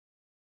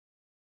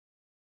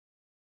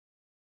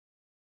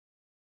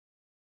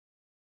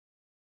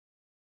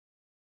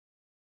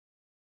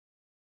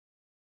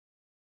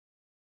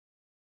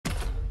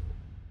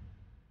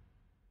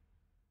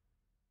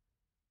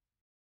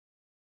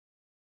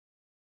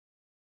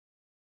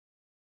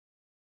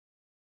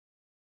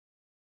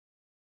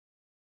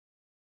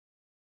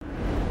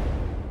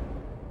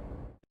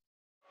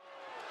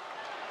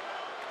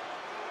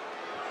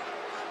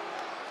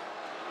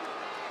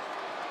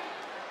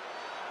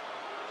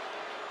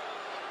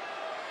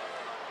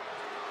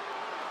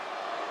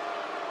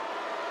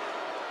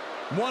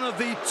One of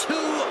the two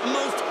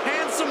most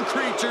handsome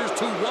creatures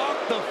to walk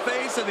the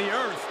face of the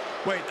earth.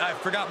 Wait, I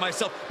forgot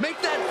myself.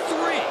 Make that 3.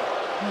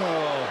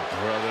 Oh,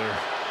 brother.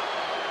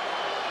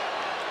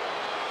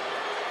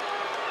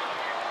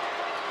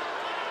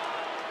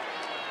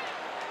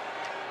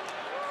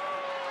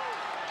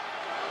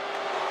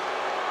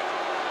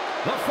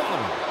 The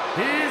following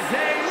is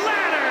a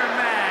ladder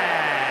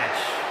match.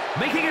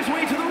 Making his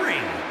way to the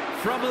ring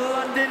from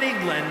London,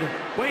 England,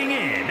 weighing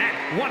in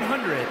at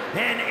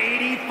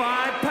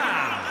 185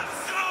 pounds,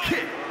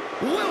 Kit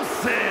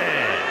Wilson.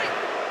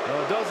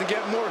 Well, it doesn't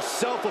get more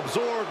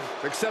self-absorbed,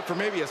 except for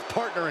maybe his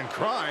partner in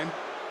crime.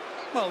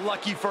 Well,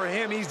 lucky for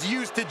him, he's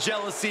used to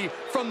jealousy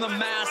from the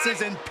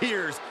masses and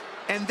peers.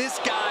 And this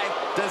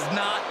guy does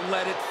not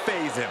let it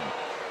faze him.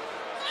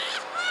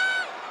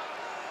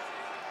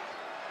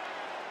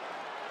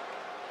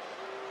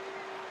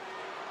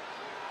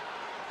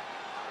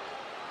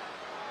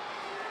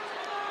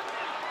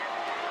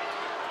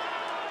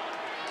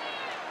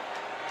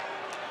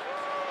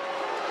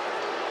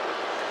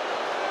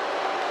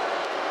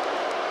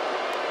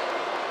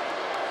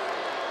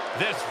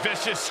 This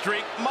vicious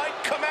streak might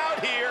come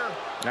out here.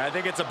 I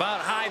think it's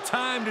about high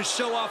time to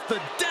show off the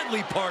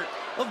deadly part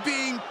of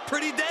being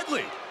pretty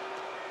deadly.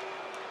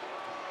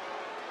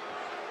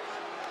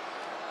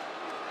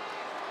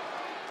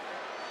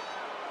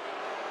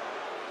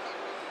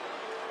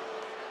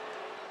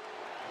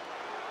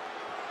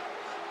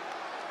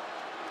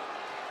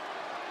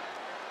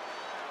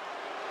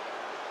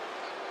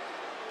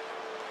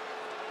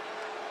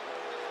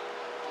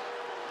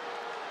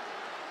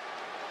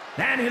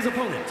 And his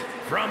opponent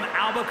from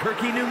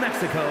Albuquerque, New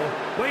Mexico,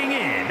 weighing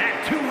in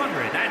at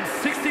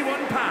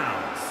 261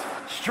 pounds,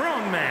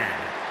 Strongman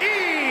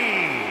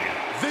E.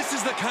 This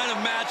is the kind of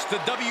match the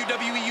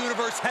WWE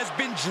Universe has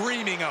been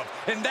dreaming of,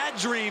 and that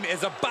dream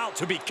is about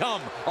to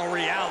become a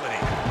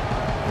reality.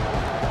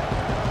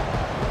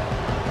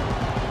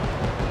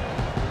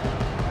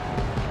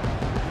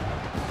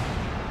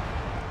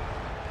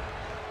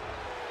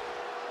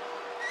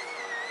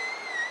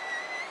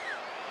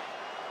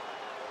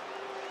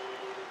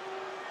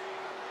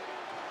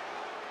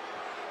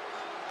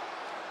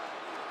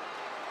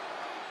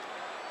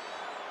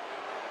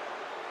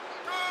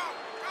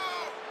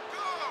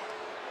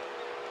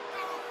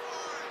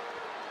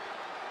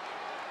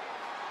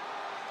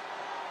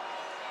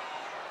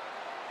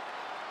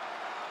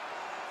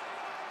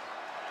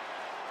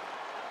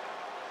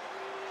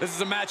 This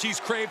is a match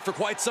he's craved for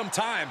quite some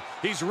time.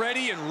 He's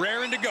ready and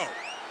raring to go.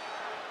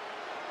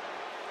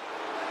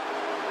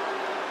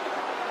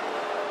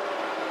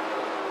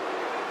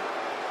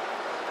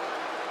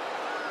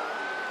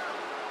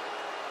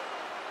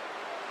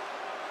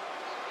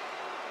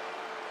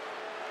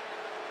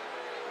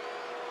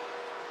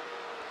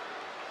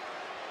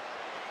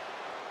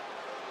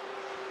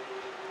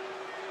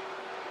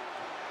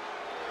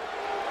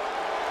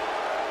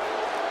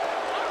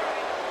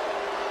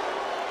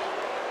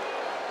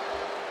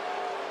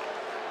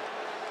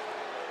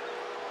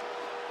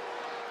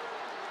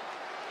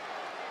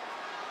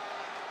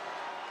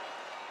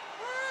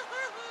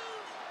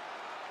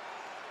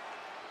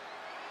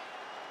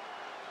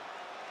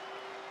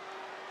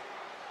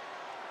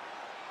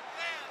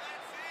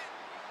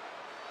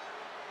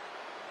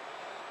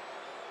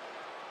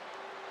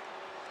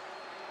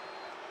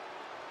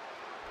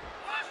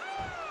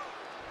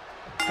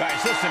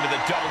 Guys, listen to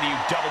the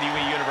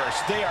WWE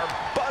Universe. They are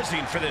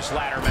buzzing for this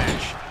ladder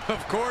match.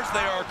 Of course they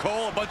are,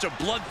 Cole. A bunch of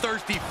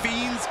bloodthirsty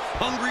fiends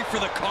hungry for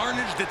the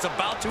carnage that's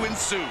about to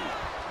ensue.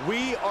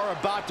 We are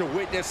about to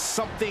witness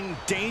something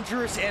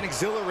dangerous and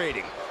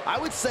exhilarating. I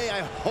would say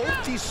I hope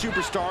these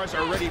superstars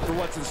are ready for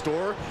what's in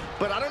store,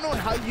 but I don't know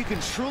how you can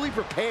truly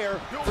prepare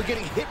for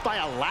getting hit by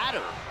a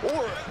ladder,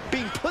 or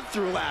being put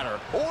through a ladder,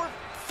 or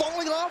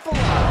falling off a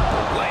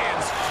ladder.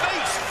 Lands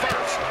face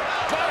first.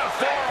 What a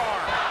forearm.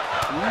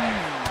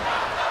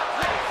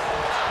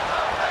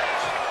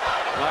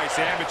 Nice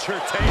amateur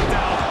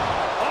takedown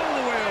all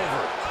the way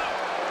over.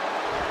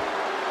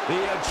 The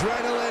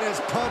adrenaline is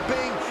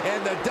pumping,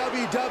 and the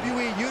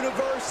WWE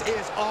Universe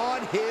is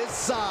on his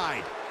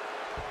side.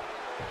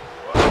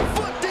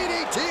 Foot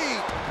DDT!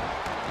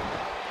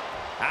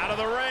 Out of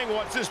the ring.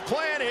 What's his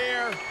plan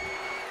here?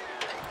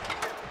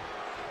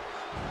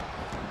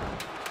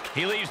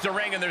 He leaves the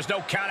ring, and there's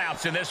no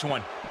countouts in this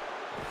one.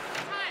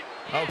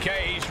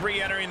 Okay, he's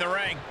re-entering the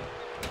ring.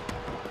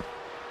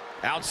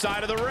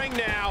 Outside of the ring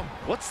now.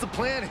 What's the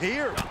plan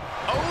here?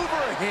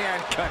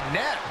 Overhand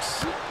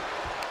connects.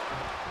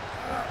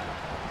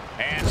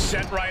 And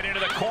sent right into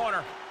the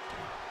corner.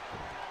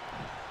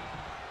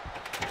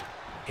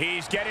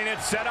 He's getting it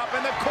set up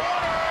in the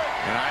corner.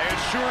 And I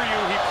assure you,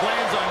 he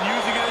plans on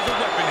using it as a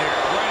weapon here,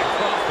 right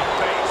across the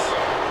face.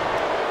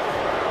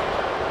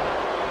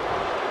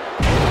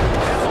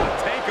 Headlock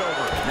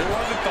takeover. It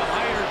wasn't the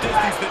height or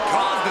distance that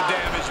caused the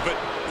damage, but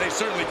they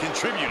certainly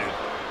contributed.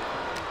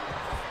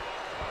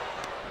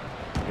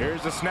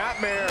 Here's the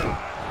snapmare,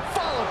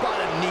 followed by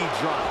a knee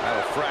drop.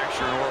 That'll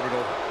fracture an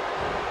orbital.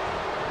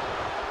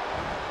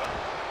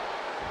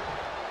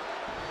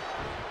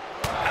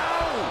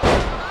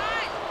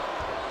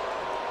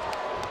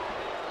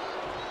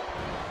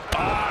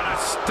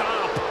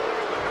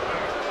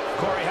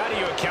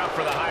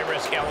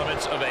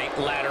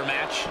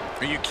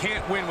 You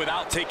can't win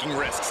without taking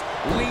risks.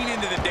 Lean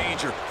into the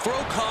danger, throw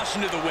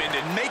caution to the wind,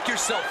 and make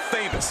yourself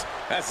famous,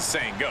 as the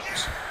saying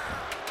goes.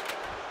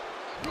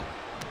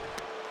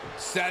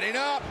 Setting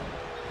up.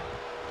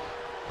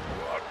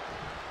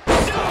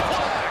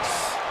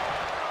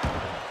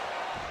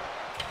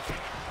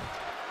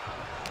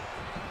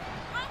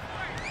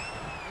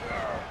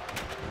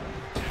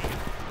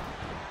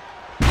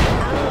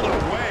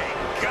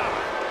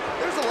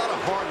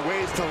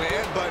 To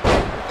land, but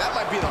that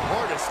might be the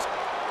hardest.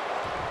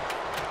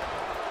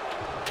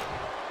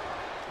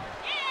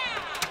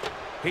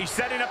 He's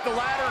setting up the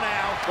ladder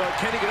now. But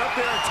can he get up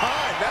there in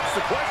time? That's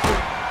the question.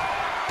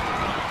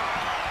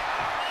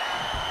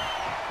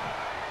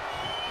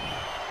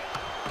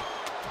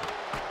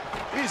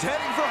 He's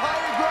heading for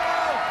higher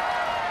ground.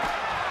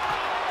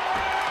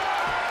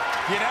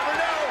 You never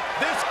know.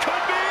 This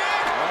could be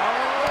it.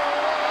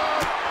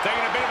 Oh.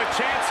 Taking a bit of a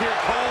chance here,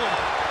 Cole.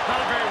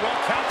 Not a very well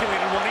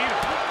calculated one either.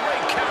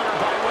 Great counter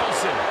by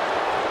Wilson.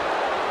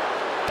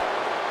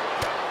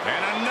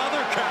 And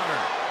another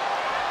counter.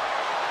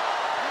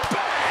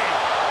 Bang!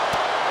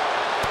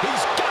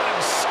 He's got him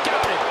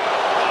scouted.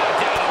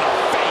 Oh, down in the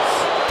face.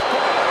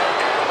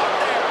 And up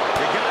there.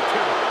 You got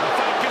to. The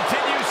fight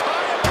continues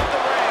high above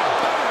the ring.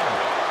 Bang!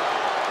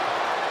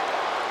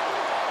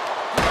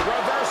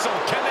 Reversal.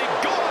 Can they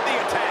go on the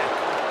attack?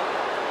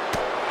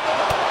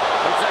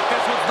 Looks like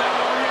this one's not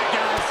over yet,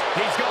 guys.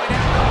 He's going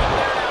out.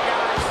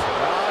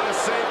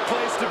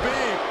 To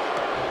be.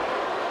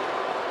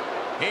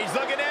 He's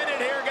looking at it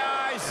here,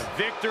 guys.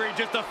 Victory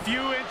just a few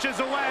inches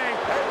away.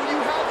 Hey, when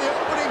you have the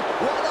opening,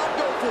 why not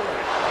go for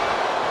it?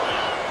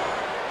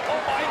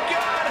 Oh, my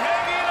God,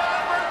 hanging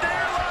on for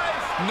dear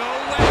life. No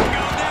letting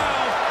go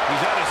now.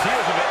 He's on his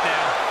heels a bit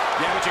now.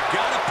 Yeah, but you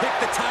gotta pick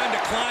the time to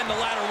climb the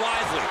ladder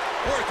wisely,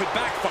 or it could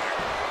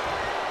backfire.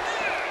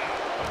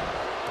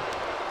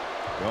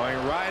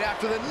 Going right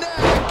after the neck.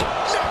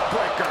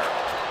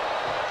 Neckbreaker.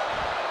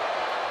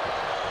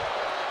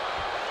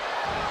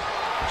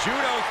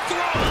 Judo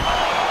throw.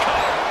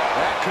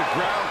 That could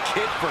ground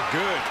Kid for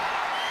good.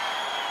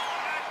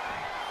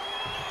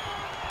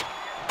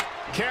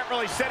 Can't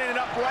really setting it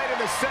up right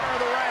in the center of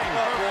the ring.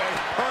 Oh, boy.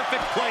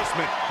 Perfect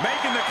placement.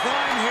 Making the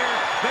climb here.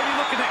 Maybe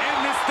looking to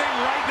end this thing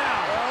right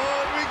now. Oh,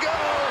 here we go.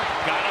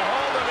 Got a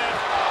hold of it.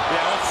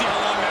 Yeah, let's see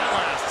how long that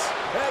lasts.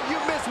 Hey, you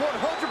miss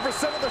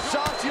 100% of the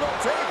shots you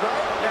don't take,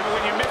 right? Yeah,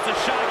 but when you miss a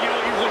shot, you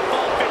don't usually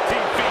fall 15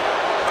 feet.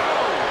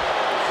 Oh!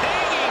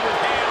 Hanging with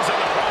hands on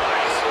the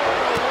prize.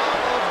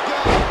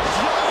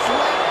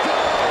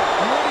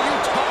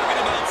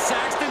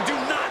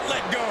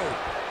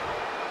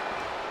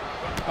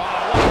 Oh,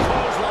 what a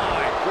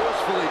clothesline.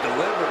 Forcefully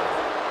delivered.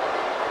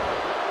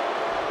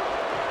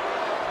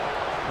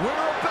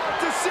 We're about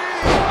to see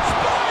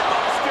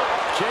Spinebuster.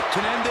 Kid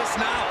can end this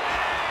now.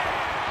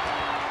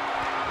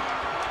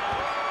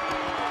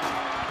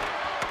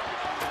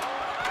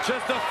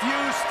 Just a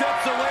few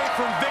steps away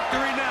from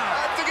victory now.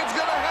 I think it's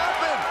going to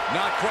happen.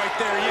 Not quite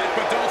there yet,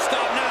 but don't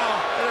stop now.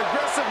 An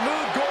aggressive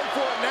move going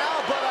for it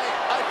now, but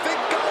I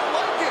think I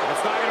like it.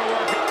 It's not going to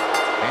work.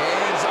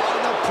 Hands on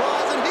the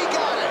prize, and he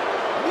got it.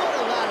 What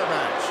a ladder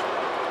match.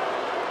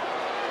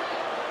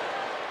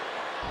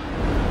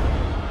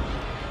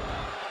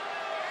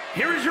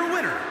 Here is your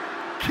winner,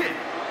 Kid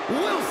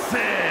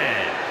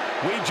Wilson.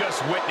 We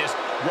just witnessed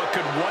what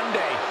could one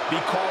day be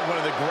called one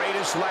of the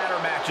greatest ladder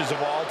matches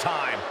of all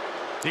time.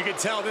 You can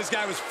tell this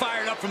guy was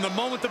fired up from the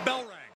moment the bell rang.